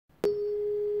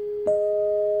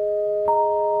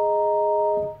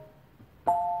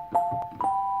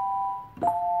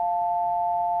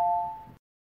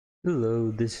Hello,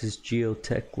 this is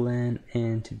GeoTechland,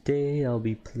 and today I'll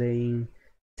be playing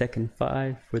Tekken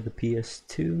 5 for the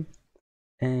PS2,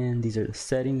 and these are the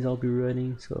settings I'll be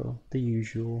running. So the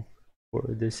usual for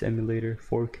this emulator: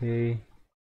 4K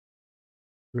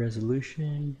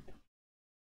resolution.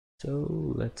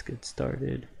 So let's get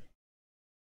started.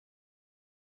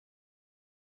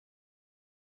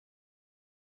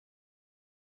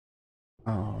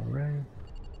 Alright,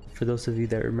 for those of you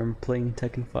that remember playing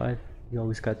Tekken 5, you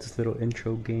always got this little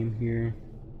intro game here.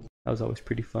 That was always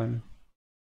pretty fun.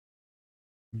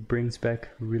 Brings back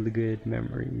really good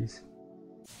memories.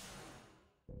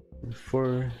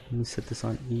 Before, let me set this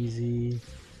on easy.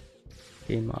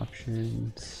 Game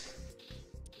options.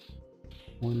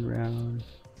 1 round.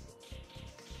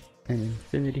 And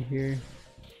infinity here.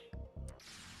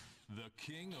 The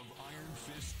King of Iron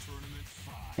Fist Tournament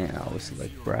 5. And I always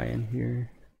select Brian here.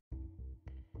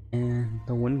 And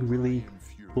the one really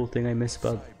cool thing I miss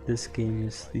about this game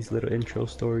is these little intro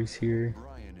stories here.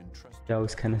 They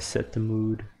always kind of set the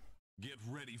mood.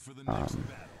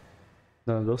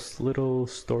 Those little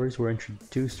stories were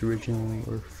introduced originally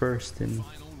or first in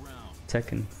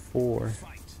Tekken 4,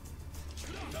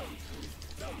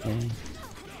 and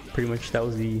pretty much that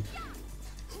was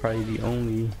probably the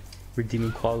only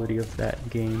redeeming quality of that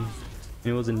game.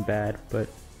 It wasn't bad, but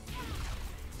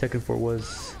Tekken 4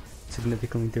 was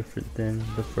significantly different than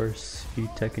the first few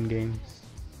Tekken games.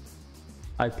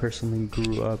 I personally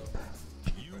grew up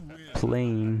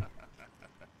playing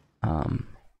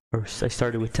I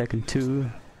started with Tekken 2.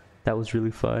 That was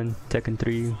really fun. Tekken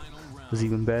 3 was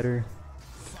even better.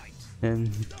 And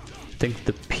I think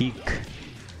the peak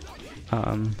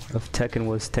of Tekken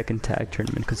was Tekken Tag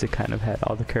Tournament, because it kind of had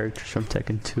all the characters from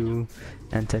Tekken 2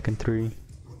 and Tekken 3.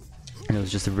 And it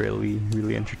was just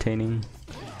really entertaining.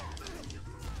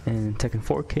 And Tekken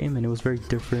 4 came and it was very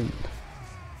different.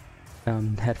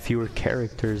 Had fewer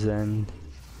characters, and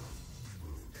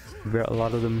a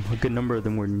lot of them, a good number of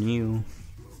them were new.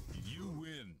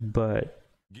 But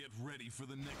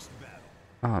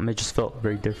it just felt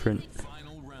very different.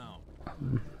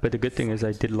 But the good thing is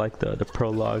I did like the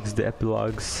prologues, the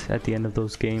epilogues at the end of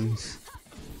those games.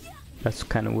 That's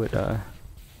kind of what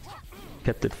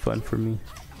kept it fun for me.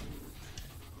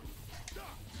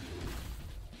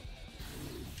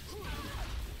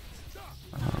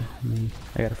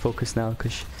 I gotta focus now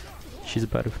because she's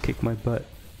about to kick my butt.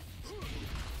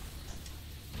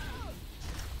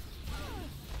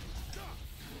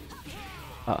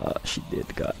 She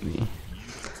got me.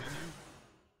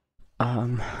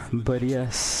 But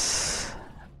yes,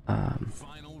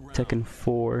 Tekken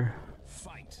 4.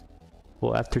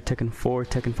 Well, after Tekken 4,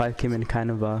 Tekken 5 came in and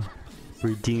kind of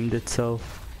redeemed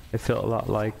itself. It felt a lot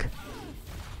like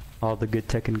all the good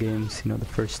Tekken games, you know, the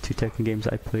first 2 Tekken games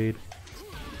I played.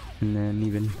 And then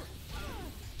even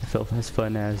it felt as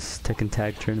fun as Tekken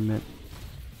Tag Tournament.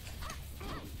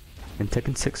 And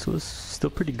Tekken 6 was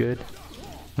still pretty good.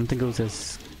 I don't think it was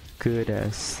as good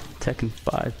as Tekken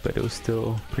 5, but it was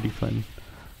still pretty fun.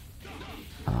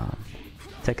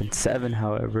 Tekken 7,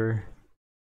 however,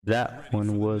 that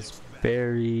one was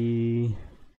it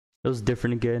was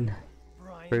different again.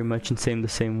 Very much the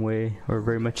same way, or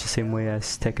very much the same way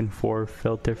as Tekken 4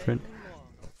 felt different.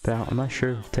 But I'm not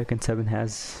sure if Tekken 7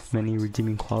 has many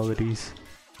redeeming qualities.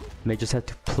 I may just have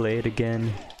to play it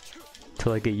again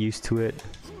till I get used to it.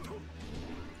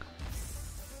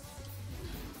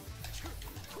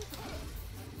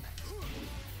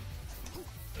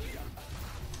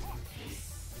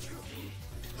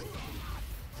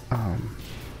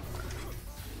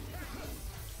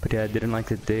 But yeah, I didn't like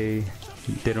that they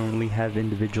don't really have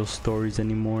individual stories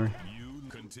anymore,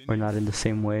 or not in the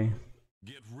same way.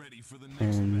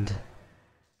 And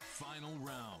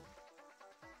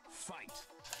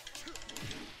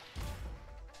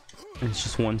it's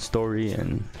just one story,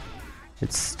 and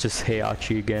it's just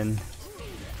Heihachi again.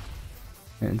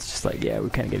 And it's just like, yeah, we're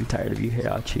kind of getting tired of you,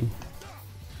 Heihachi.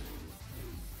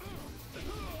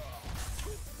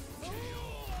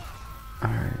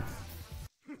 Alright.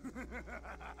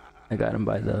 I got him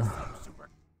by the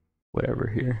whatever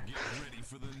here.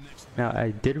 Now,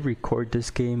 I did record this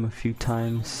game a few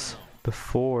times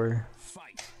before,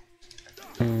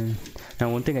 and now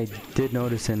one thing I did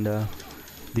notice in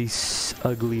these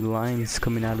ugly lines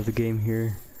coming out of the game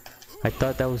here, I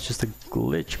thought that was just a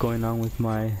glitch going on with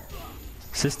my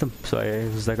system, so I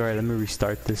was like, alright, let me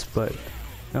restart this, but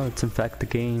no, it's in fact the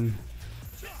game.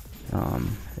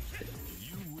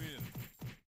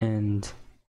 And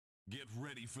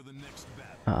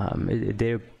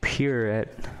they appear at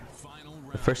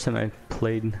the first time I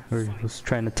played or was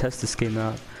trying to test this game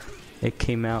out. It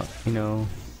came out, you know,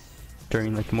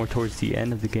 during like more towards the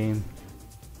end of the game.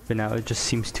 but now it just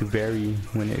seems to vary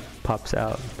when it pops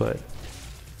out. But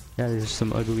yeah, there's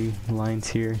some ugly lines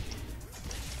here.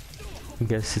 I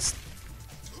guess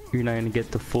you're not gonna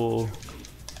get the full,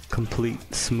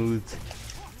 complete, smooth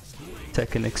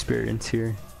Tekken experience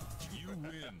here.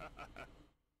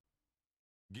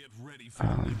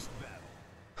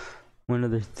 One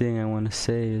other thing I want to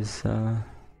say is, I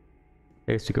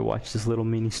guess we could watch this little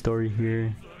mini story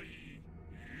here.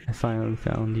 I finally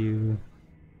found you.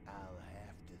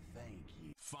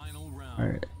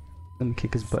 Alright, let me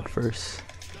kick his butt first.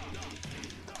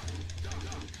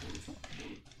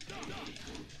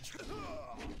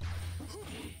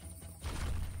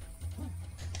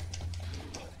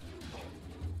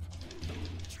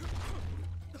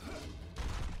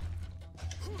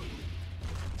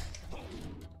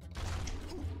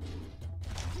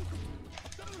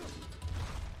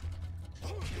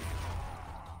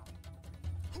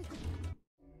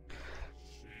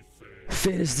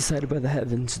 Fate is decided by the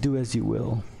heavens, do as you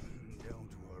will.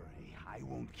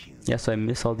 Yeah, so I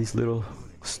miss all these little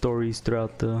stories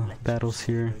throughout the battles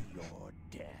here.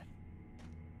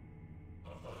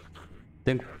 I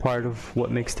think part of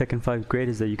what makes Tekken 5 great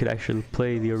is that you could actually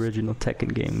play the original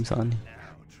Tekken games on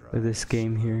this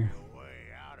game here.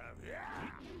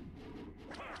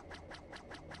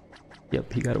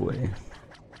 Yep, he got away.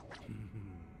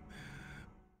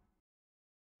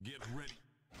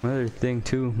 Another thing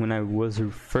too, when I was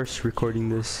first recording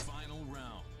this,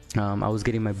 I was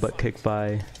getting my butt kicked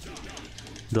by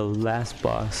the last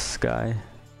boss guy.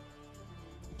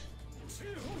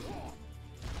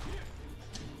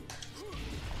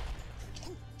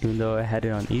 Even though I had it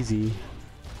on easy,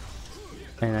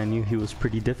 and I knew he was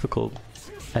pretty difficult,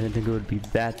 I didn't think it would be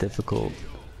that difficult.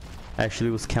 I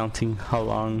actually was counting how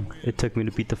long it took me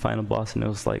to beat the final boss, and it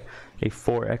was like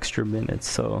 4 extra minutes,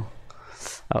 so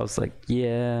I was like,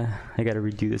 yeah, I gotta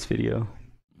redo this video.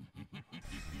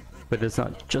 But it's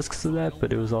not just because of that,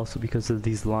 but it was also because of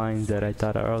these lines that I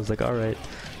thought, I was like, alright,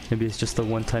 maybe it's just a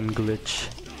one-time glitch.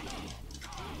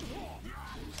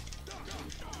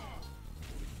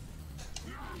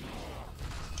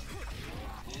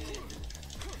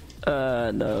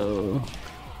 No.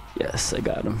 Yes, I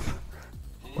got him.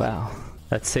 Wow,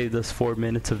 that saved us 4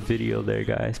 minutes of video there,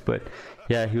 guys. But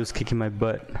yeah, he was kicking my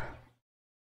butt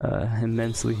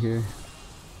immensely here.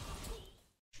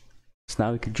 So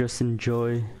now we could just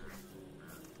enjoy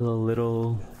the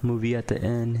little movie at the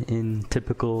end in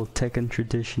typical Tekken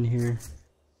tradition here.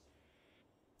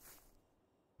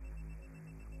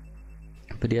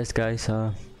 But yes, guys,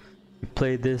 we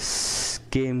play this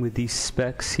game with these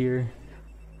specs here.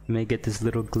 You may get this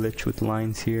little glitch with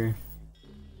lines here.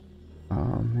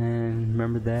 And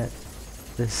remember that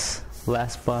this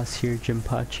last boss here,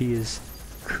 Jinpachi, is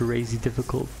crazy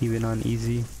difficult even on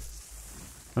easy,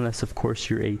 unless of course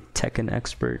you're a Tekken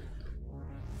expert.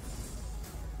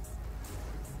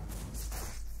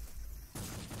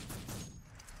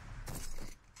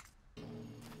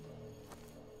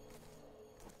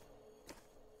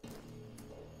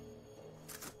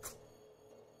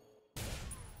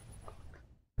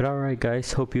 But alright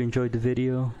guys, hope you enjoyed the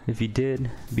video. If you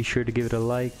did, be sure to give it a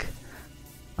like.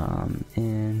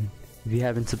 And if you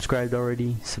haven't subscribed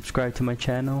already, subscribe to my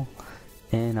channel.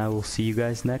 And I will see you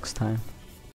guys next time.